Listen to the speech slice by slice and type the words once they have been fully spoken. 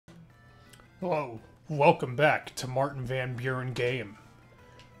Hello, welcome back to Martin Van Buren Game.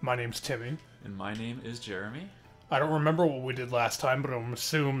 My name's Timmy. And my name is Jeremy. I don't remember what we did last time, but I'm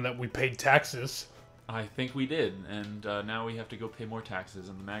assuming that we paid taxes. I think we did, and now we have to go pay more taxes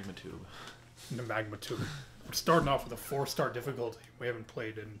in the magma tube. In the magma tube. We're starting off with a 4-star difficulty. We haven't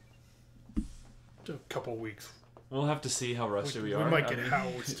played in a couple weeks. We'll have to see how rusty we are. We might get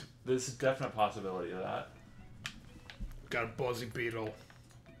housed. There's a definite possibility of that. Got a buzzy beetle.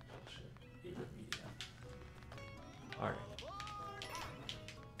 Alright.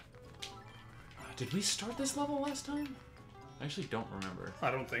 Did we start this level last time? I actually don't remember.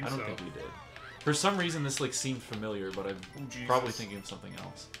 I don't think so. I don't think we did. For some reason, this seemed familiar, but I'm probably thinking of something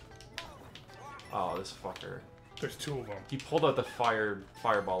else. Oh, this fucker. There's two of them. He pulled out the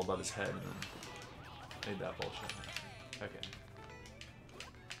fireball above his head and then made that bullshit. Okay.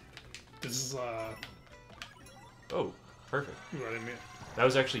 This is, Oh, perfect. what I mean. That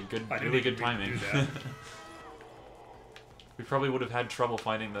was actually good, really good timing. Do We probably would have had trouble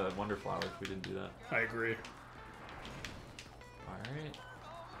finding the Wonder Flower if we didn't do that. I agree. Alright.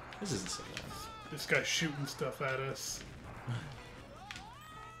 This isn't so bad. This guy's shooting stuff at us.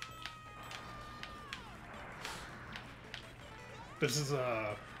 This is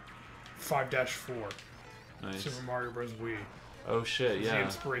 5-4. Nice. Super Mario Bros. Wii. Oh shit, It's yeah. the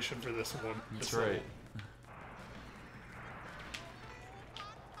inspiration for this one. That's this level.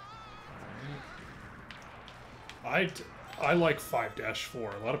 right. I like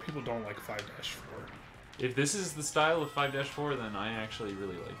 5-4. A lot of people don't like 5-4. If this is the style of 5-4, then I actually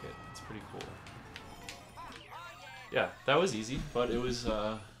really like it. It's pretty cool. Yeah, that was easy, but it was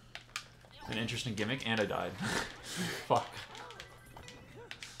an interesting gimmick, and I died. Fuck.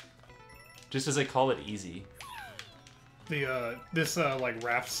 Just as I call it easy. The this like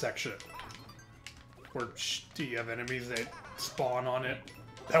raft section where you have enemies that spawn on it.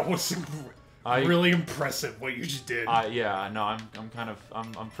 That was really impressive what you just did. Yeah, no,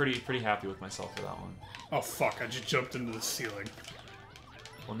 I'm pretty happy with myself for that one. Oh fuck! I just jumped into the ceiling.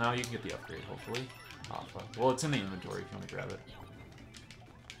 Well, now you can get the upgrade, hopefully. Oh, fuck. Well, it's in the inventory if you want to grab it.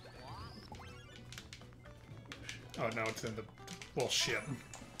 Oh no, it's in the well shit.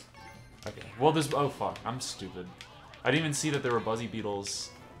 Okay. Well, there's... Oh, fuck. I'm stupid. I didn't even see that there were Buzzy Beetles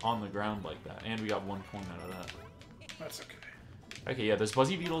on the ground like that. And we got 1 point out of that. That's okay. Okay, yeah, there's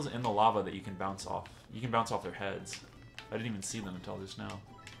Buzzy Beetles in the lava that you can bounce off. You can bounce off their heads. I didn't even see them until just now.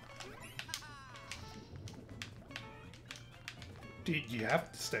 Do you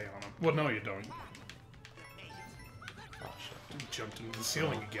have to stay on them? Well, no, you don't. Oh, shit. You jumped into the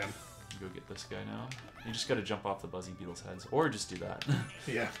ceiling again. Go get this guy now. You just gotta jump off the Buzzy Beetles' heads. Or just do that.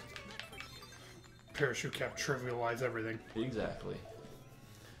 Yeah. Parachute cap trivialize everything. Exactly.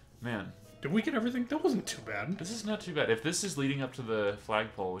 Man. Did we get everything? That wasn't too bad. This is not too bad. If this is leading up to the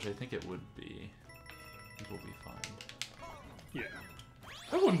flagpole, which I think it would be, I think we'll be fine. Yeah.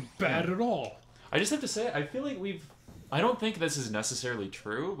 That wasn't bad at all. I just have to say, I feel like I don't think this is necessarily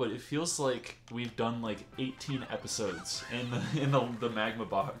true, but it feels like we've done like 18 episodes in the magma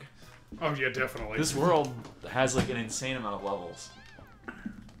bog. Oh yeah, definitely. This world has like an insane amount of levels.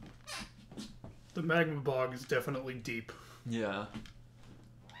 The magma bog is definitely deep. Yeah.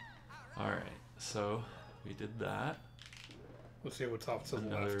 Alright, so we did that. Let's see what's off to the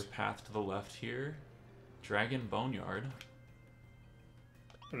Another left. path to the left here. Dragon Boneyard.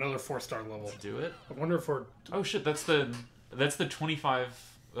 Another 4-star level. Let's do it. I wonder if we're... Oh shit, that's the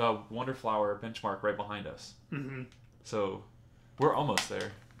 25 Wonder Flower benchmark right behind us. Mm-hmm. So we're almost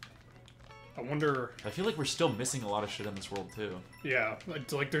there. I wonder... I feel like we're still missing a lot of shit in this world too. Yeah,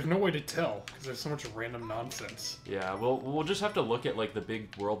 like there's no way to tell because there's so much random nonsense. Yeah, we'll just have to look at like the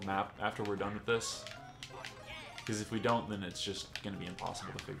big world map after we're done with this. Because if we don't, then it's just gonna be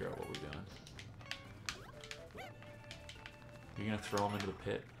impossible to figure out what we're doing. You're gonna throw him into the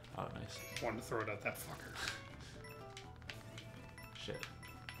pit. Oh, nice. Wanted to throw it at that fucker. Shit.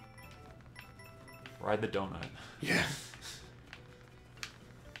 Ride the donut. Yeah.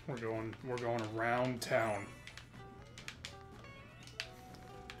 We're going around town.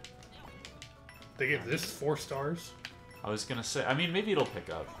 They gave this 4 stars. I was gonna say, I mean, maybe it'll pick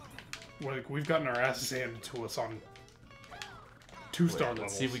up. Like we've gotten our asses handed to us on 2-star levels.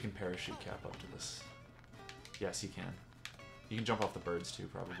 Let's see if we can parachute cap up to this. Yes, you can. You can jump off the birds too,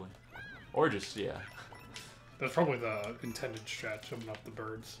 probably. Or just, yeah. That's probably the intended strat, jumping off the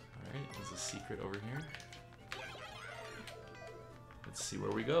birds. Alright, there's a secret over here. Let's see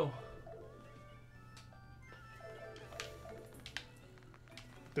where we go.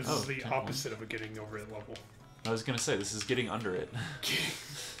 This is the opposite of a getting over it level. I was gonna say, this is getting under it.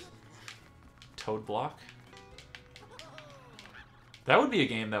 Toad Block. That would be a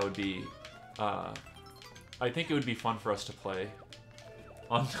game that would be I think it would be fun for us to play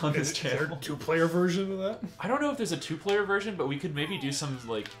on this channel. Is there a 2-player version of that? I don't know if there's a 2-player version, but we could maybe do some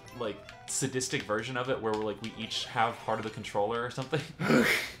like sadistic version of it where we're like we each have part of the controller or something.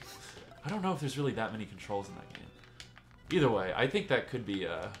 I don't know if there's really that many controls in that game. Either way, I think that could be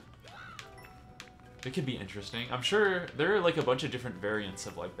it could be interesting. I'm sure there are like a bunch of different variants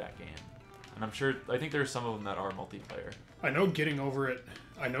of like that game. And I think there are some of them that are multiplayer. I know Getting Over It.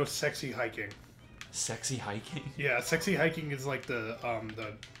 I know Sexy Hiking. Sexy Hiking? Yeah, Sexy Hiking is like the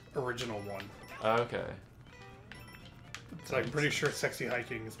original one. Okay. So I'm pretty sure Sexy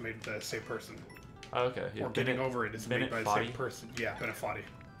Hiking is made by the same person. Okay. Yeah. Or Getting Over It is made by the same person. Yeah, Bennett Foddy.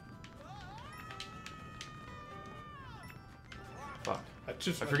 Fuck. I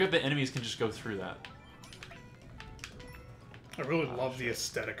forget that enemies can just go through that. I really love the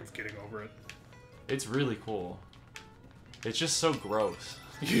aesthetic of Getting Over It. It's really cool. It's just so gross.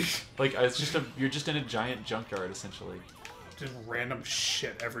 Like it's just you're just in a giant junkyard essentially. Just random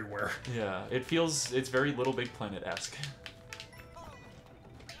shit everywhere. Yeah, it's very Little Big Planet-esque.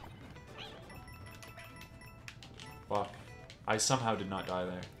 Fuck. I somehow did not die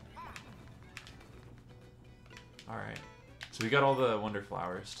there. Alright. So we got all the Wonder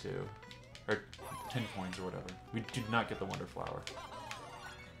Flowers too. Or 10 coins or whatever. We did not get the Wonder Flower.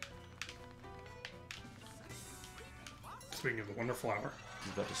 Speaking of the Wonder Flower. I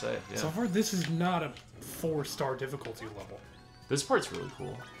was about to say, yeah. So far, this is not a 4-star difficulty level. This part's really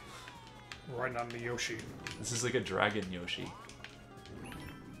cool. Right on the Yoshi. This is like a dragon Yoshi.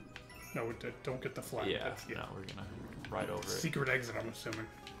 No, don't get the flag. Yeah, no, we're gonna ride over it. Secret exit, I'm assuming.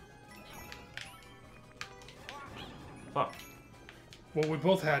 Fuck. Well, we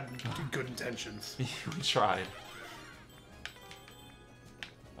both had good intentions. We tried.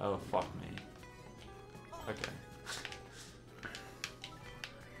 Oh, fuck me. Okay.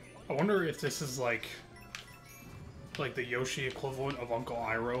 I wonder if this is like the Yoshi equivalent of Uncle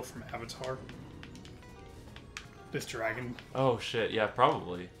Iroh from Avatar. This dragon. Oh shit, yeah,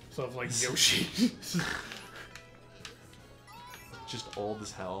 probably. So if like Yoshi. Just old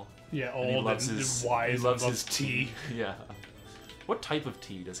as hell. Yeah, old and wise. He loves his tea. Yeah. What type of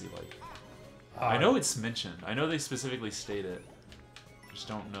tea does he like? I know it's mentioned. I know they specifically state it. Just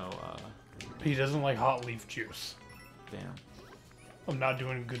don't know. He doesn't like hot leaf juice. Damn. I'm not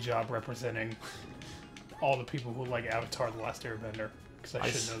doing a good job representing all the people who like Avatar: The Last Airbender, because I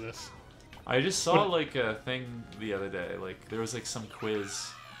should know this. I just saw like a thing the other day. Like there was like some quiz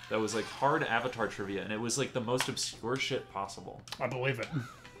that was like hard Avatar trivia, and it was like the most obscure shit possible. I believe it.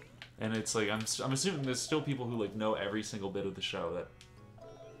 And it's like I'm assuming there's still people who like know every single bit of the show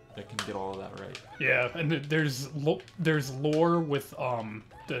that can get all of that right. Yeah, and there's lore with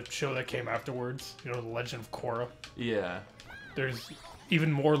the show that came afterwards. You know, The Legend of Korra. Yeah. There's even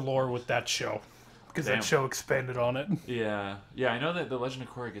more lore with that show because that show expanded on it. Yeah, yeah. I know that The Legend of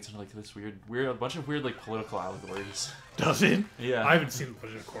Korra gets into like this weird, a bunch of weird like political allegories. Does it? Yeah. I haven't seen The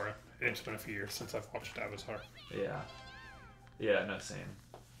Legend of Korra. It's been a few years since I've watched Avatar. Yeah. Yeah. No, same.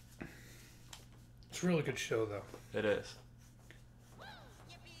 It's a really good show, though. It is.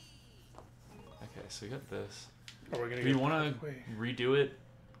 Okay, so we got this. Are we gonna? Do you want to redo it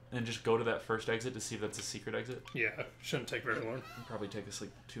and just go to that first exit to see if that's a secret exit? Yeah, shouldn't take very long. It'll probably take us like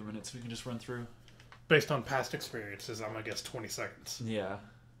 2 minutes. We can just run through. Based on past experiences, I'm gonna guess 20 seconds. Yeah.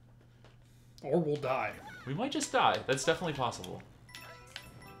 Or we'll die. We might just die. That's definitely possible.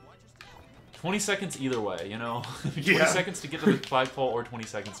 20 seconds either way, you know? 20 seconds to get to the flagpole or 20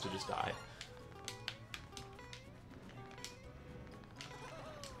 seconds to just die.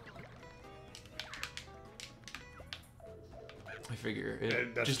 I figure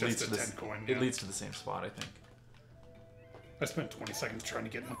it just leads to the 10 coin. Yeah. It leads to the same spot, I think. I spent 20 seconds trying to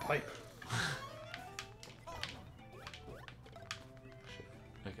get in the pipe.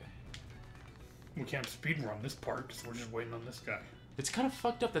 Okay. We can't speedrun this part because we're just waiting on this guy. It's kind of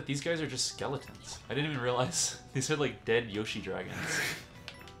fucked up that these guys are just skeletons. I didn't even realize these are like dead Yoshi dragons.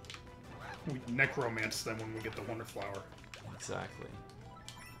 We necromance them when we get the Wonder Flower. Exactly.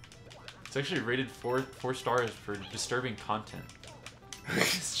 It's actually rated 4 stars for disturbing content.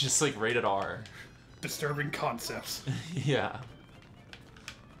 It's just like rated R. Disturbing concepts. Yeah.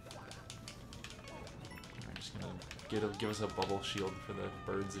 I'm just gonna give us a bubble shield for the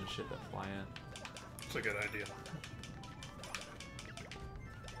birds and shit that fly in. It's a good idea.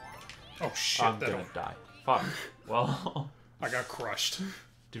 Oh shit! I'm gonna die. Fuck. Well. I got crushed.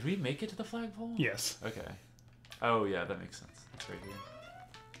 Did we make it to the flagpole? Yes. Okay. Oh yeah, that makes sense. It's right here.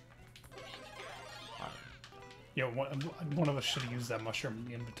 Yeah, one of us should have used that mushroom in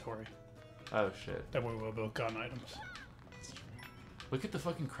the inventory. Oh shit. That way we'll build gun items. Look at the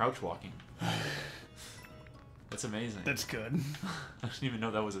fucking crouch walking. That's amazing. That's good. I didn't even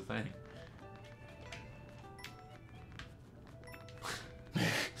know that was a thing.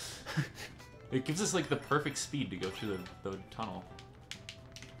 It gives us like the perfect speed to go through the tunnel.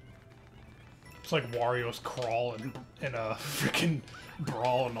 It's like Wario's crawl in a freaking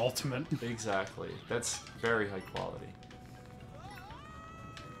Brawl and Ultimate. Exactly. That's very high quality.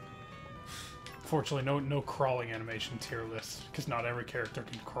 Fortunately, no crawling animation tier list, because not every character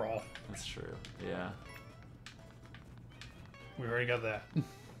can crawl. That's true. Yeah. We already got that.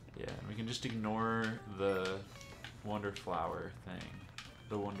 Yeah, and we can just ignore the Wonder Flower thing.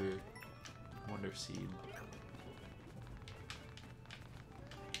 The Wonder Seed.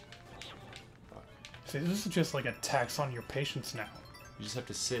 Fuck. See, this is just like a tax on your patience now. You just have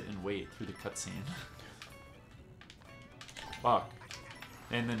to sit and wait through the cutscene. Fuck.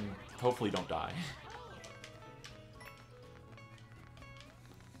 And then hopefully don't die.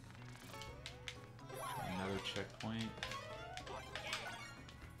 Another checkpoint.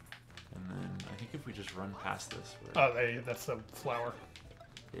 And then I think if we just run past this, we're... Oh, that's the flower.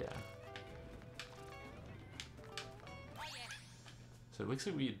 Yeah. So it looks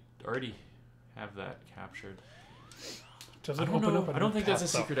like we already have that captured. Does I it don't open know. up? I don't think that's a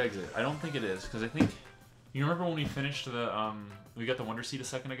secret exit. I don't think it is, because I think... You remember when we finished the, we got the Wonder Seed a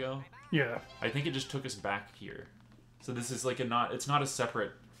second ago? Yeah. I think it just took us back here. So this is like it's not a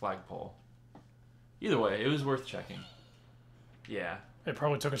separate flagpole. Either way, it was worth checking. Yeah. It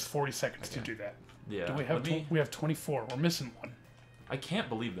probably took us 40 seconds to do that. Yeah. Do we have we have 24. We're missing one. I can't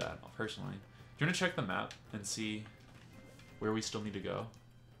believe that, personally. Do you want to check the map and see where we still need to go?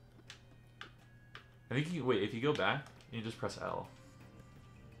 I think you wait, if you go back, you just press L.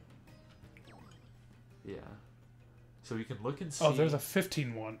 Yeah. So we can look and see. Oh, there's a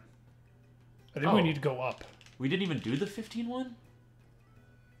 15 one. I think we need to go up. We didn't even do the 15 one?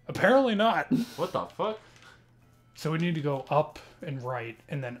 Apparently not. What the fuck? So we need to go up and right,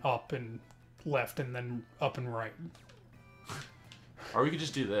 and then up and left, and then up and right. Or we could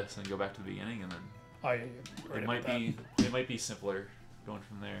just do this and go back to the beginning, and then it might be simpler going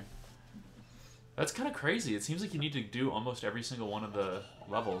from there. That's kind of crazy. It seems like you need to do almost every single one of the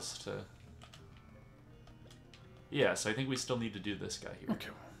levels to... Yeah, so I think we still need to do this guy here. Okay.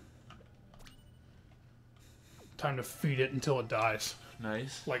 Time to feed it until it dies.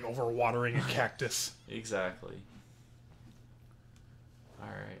 Nice. Like overwatering a cactus. Exactly.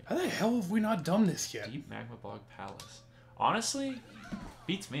 Alright. How the hell have we not done this yet? Deep Magma Bog Palace. Honestly,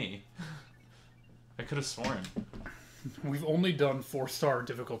 beats me. I could have sworn. We've only done 4-star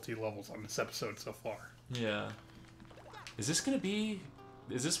difficulty levels on this episode so far. Yeah. Is this gonna be...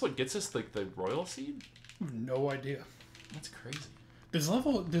 Is this what gets us, like, the Royal Seed? No idea. That's crazy. This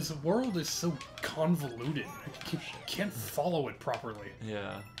world is so convoluted. I can't follow it properly.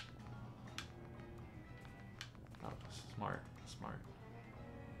 Yeah. Oh, smart.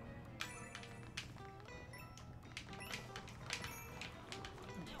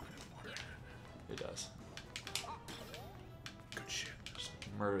 It does. Good shit. Just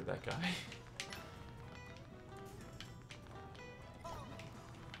murdered that guy.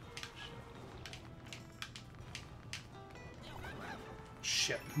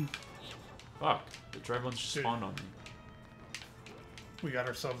 Shit. Fuck. The Dread Ones just spawned on me. We got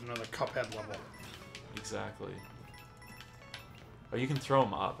ourselves another Cuphead level. Exactly. Oh, you can throw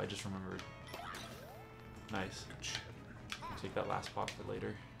them up. I just remembered. Nice. Good shit. Take that last pot for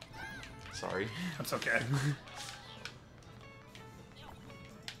later. Sorry. That's okay.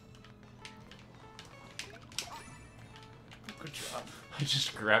 Good job. I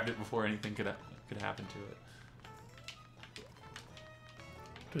just grabbed it before anything could happen to it.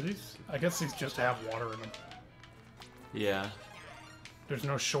 Do these? I guess these just have water in them. Yeah. There's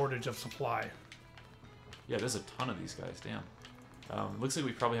no shortage of supply. Yeah, there's a ton of these guys. Damn. Looks like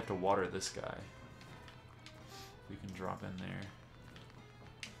we probably have to water this guy. We can drop in there.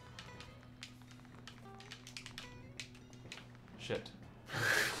 Shit.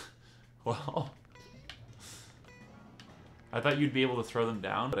 Well, I thought you'd be able to throw them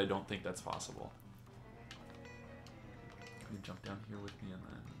down, but I don't think that's possible. You jump down here with me and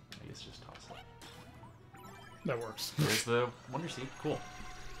then I guess just toss it. That works. There's the Wonder Seed. Cool.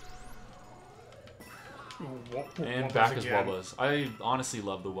 And Wubbas back as again. Wubbas. I honestly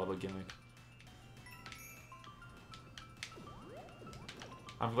love the Wubba gimmick.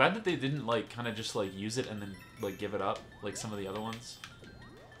 I'm glad that they didn't like kind of just like use it and then like give it up like some of the other ones.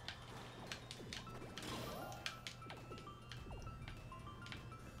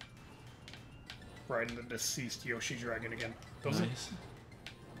 Riding the deceased Yoshi Dragon again. Those Nice.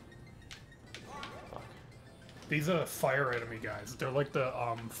 Fuck. These are fire enemy guys. They're like the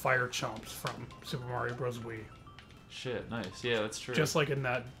fire chomps from Super Mario Bros. Wii. Shit, nice. Yeah, that's true. Just like in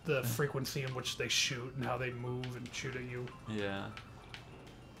that, the frequency in which they shoot and how they move and shoot at you. Yeah.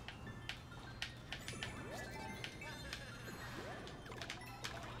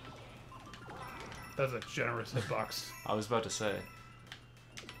 That's a generous hitbox. I was about to say.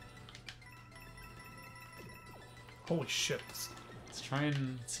 Holy shit. Let's try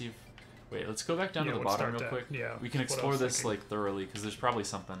and see if... Wait, let's go back down to the let's bottom start real quick. Yeah, We can that's what I explore was this, thinking. like, thoroughly, because there's probably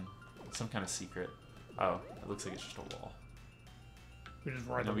something. Some kind of secret. Oh, it looks like it's just a wall. We just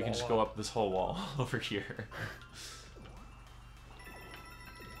ride No, the we can wall just go up this whole wall over here.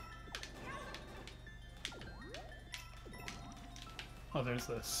 Oh, there's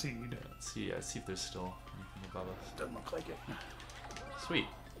the seed. Let's see, see if there's still anything above us. Doesn't look like it. Sweet.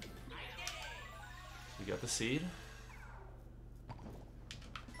 We got the seed.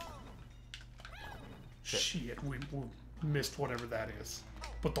 Shit, we missed whatever that is.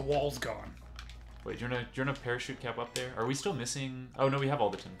 But the wall's gone. Wait, do you want a parachute cap up there? Are we still missing... Oh, no, we have all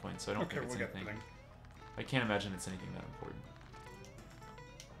the 10 coins, so I don't Okay, think it's we got the anything. thing. I can't imagine it's anything that important.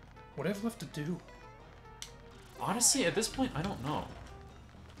 What do I have left to do? Honestly, at this point, I don't know.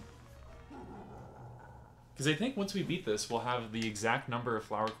 Because I think once we beat this, we'll have the exact number of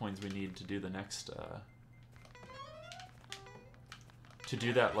flower coins we need to do the next, to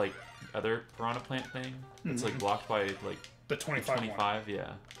do that, like, other piranha plant thing. It's, like, blocked by, like... The 25 25,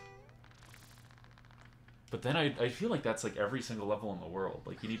 yeah. But then I feel like that's, like, every single level in the world.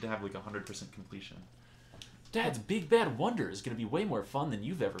 Like, you need to have, like, 100% completion. Dad's Big Bad Wonder is going to be way more fun than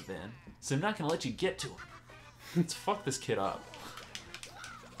you've ever been, so I'm not going to let you get to him. Let's fuck this kid up.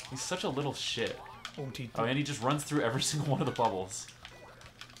 He's such a little shit. OTT. Oh, and he just runs through every single one of the bubbles.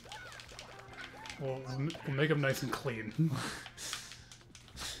 We'll make him nice and clean.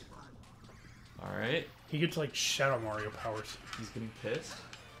 Alright. He gets, like, Shadow Mario powers. He's getting pissed.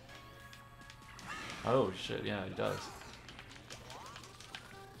 Oh, shit, yeah, he does.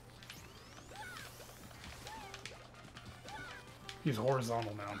 He's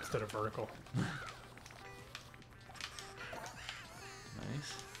horizontal now instead of vertical.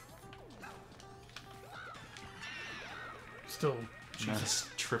 Nice. Still, Jesus. Nice.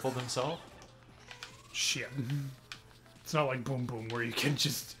 Tripled himself. Shit. It's not like Boom Boom where you can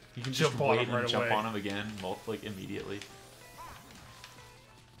just You can jump just on wait him and right jump away. on him again, like, immediately.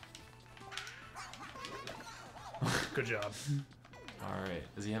 Good job.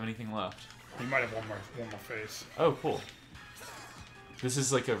 Alright, does he have anything left? He might have one more face. Oh, cool. This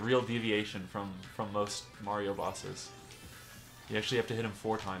is like a real deviation from most Mario bosses. You actually have to hit him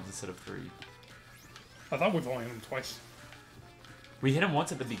 4 times instead of 3. I thought we've only hit him twice. We hit him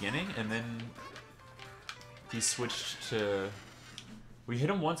once at the beginning, and then he switched to... We hit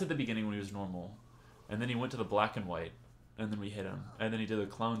him once at the beginning when he was normal, and then he went to the black and white, and then we hit him. And then he did the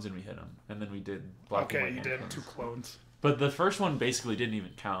clones and we hit him. And then we did black and white. Okay, you and did clones. 2 clones. But the first one basically didn't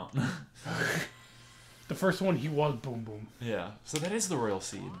even count. The first one, he was Boom Boom. Yeah, so that is the Royal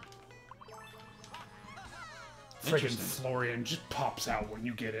Seed. Friggin' Interesting. Florian just pops out when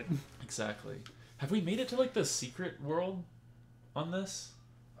you get it. Exactly. Have we made it to, like, the secret world on this?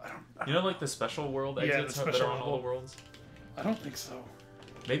 I don't You know, like, the special world Yeah, exits the that special are on all the worlds? think so.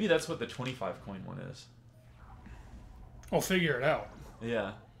 Maybe that's what the 25 coin one is. I'll figure it out.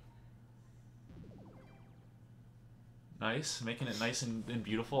 Yeah. Nice, making it nice and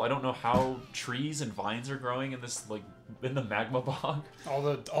beautiful. I don't know how trees and vines are growing in this, like, in the magma bog. All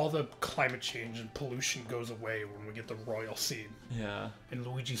the climate change and pollution goes away when we get the Royal Seed. Yeah. And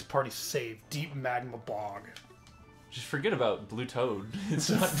Luigi's party saved deep magma bog. Just forget about Blue Toad. It's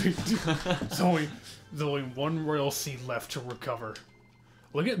not... There's only one Royal Seed left to recover.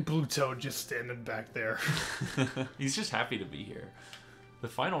 Look at Blue Toad just standing back there. He's just happy to be here. The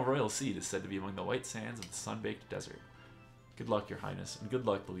final Royal Seed is said to be among the white sands of the sun-baked desert. Good luck, Your Highness, and good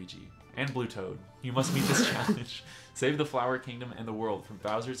luck, Luigi. And Blue Toad. You must meet this challenge. Save the Flower Kingdom and the world from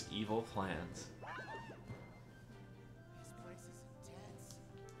Bowser's evil plans.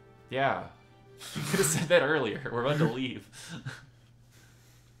 Yeah. You could have said that earlier. We're about to leave.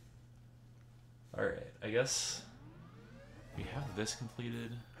 Alright, I guess we have this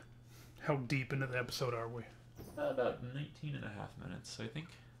completed. How deep into the episode are we? About 19 and a half minutes, I think.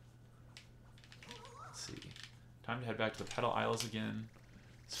 Let's see. Time to head back to the Petal Isles again.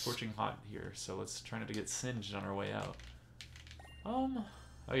 Scorching hot here, so let's try not to get singed on our way out.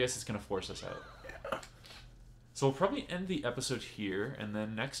 I guess it's gonna force us out. Yeah. So we'll probably end the episode here, and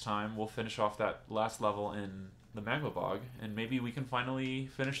then next time we'll finish off that last level in the Magma Bog, and maybe we can finally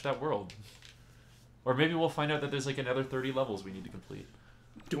finish that world. Or maybe we'll find out that there's like another 30 levels we need to complete.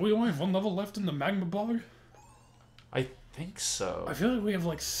 Do we only have 1 level left in the Magma Bog? I think so. I feel like we have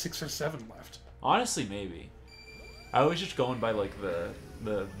like 6 or 7 left. Honestly, maybe. I was just going by like the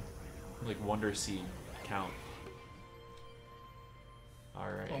like Wonder Seed count. All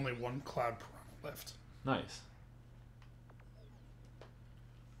right. Only 1 Cloud Piranha left. Nice.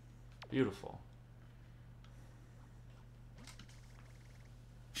 Beautiful.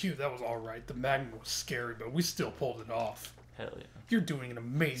 Phew, that was alright. The magma was scary, but we still pulled it off. Hell yeah. You're doing an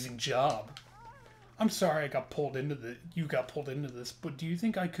amazing job. I'm sorry I got pulled into you got pulled into this, but do you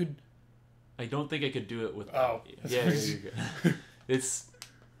think I could... I don't think I could do it without you. Yeah, you're good. It's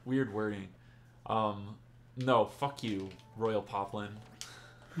weird wording. No, fuck you, Royal Poplin.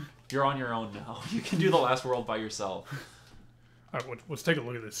 You're on your own now. You can do the last world by yourself. Alright, let's take a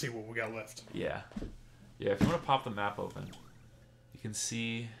look at this, see what we got left. Yeah. Yeah, if you want to pop the map open, you can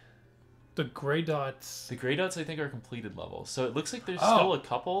see... The gray dots... The gray dots, I think, are completed levels. So it looks like there's still a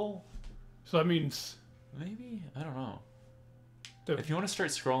couple... So that means... Maybe? I don't know. If you want to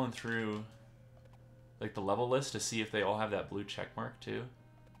start scrolling through like the level list to see if they all have that blue check mark too.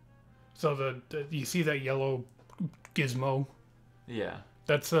 So you see that yellow gizmo? Yeah.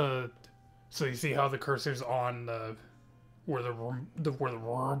 That's so you see how the cursor's on where the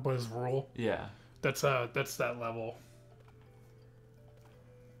Rorbas rule? Yeah. That's that level.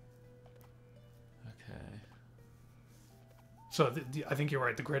 Okay. So I think you're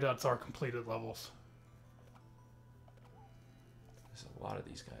right. The gray dots are completed levels. There's a lot of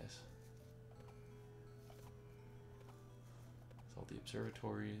these guys. It's all the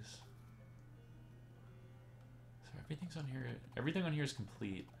observatories. So everything's on here. Everything on here is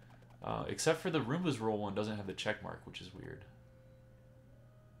complete, except for the Roomba's Rule one doesn't have the check mark, which is weird.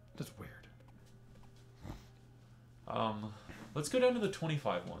 That's weird. Let's go down to the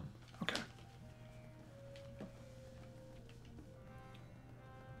 25 one. Okay.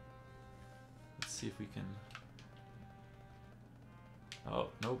 Let's see if we can... Oh,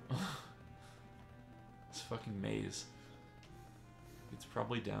 nope. It's fucking maze. It's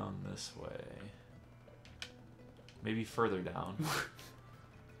probably down this way. Maybe further down.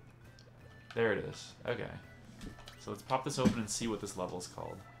 There it is. Okay. So let's pop this open and see what this level is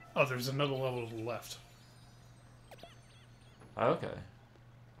called. Oh, there's another level to the left. Okay.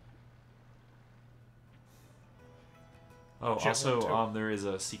 Oh, also, there is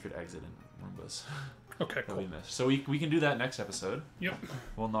a secret exit in Roombas. Okay, cool. That we missed. So we can do that next episode. Yep.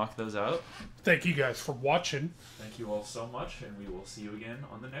 We'll knock those out. Thank you guys for watching. Thank you all so much, and we will see you again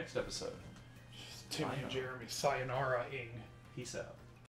on the next episode. Tim and Jeremy, sayonara-ing. Peace out.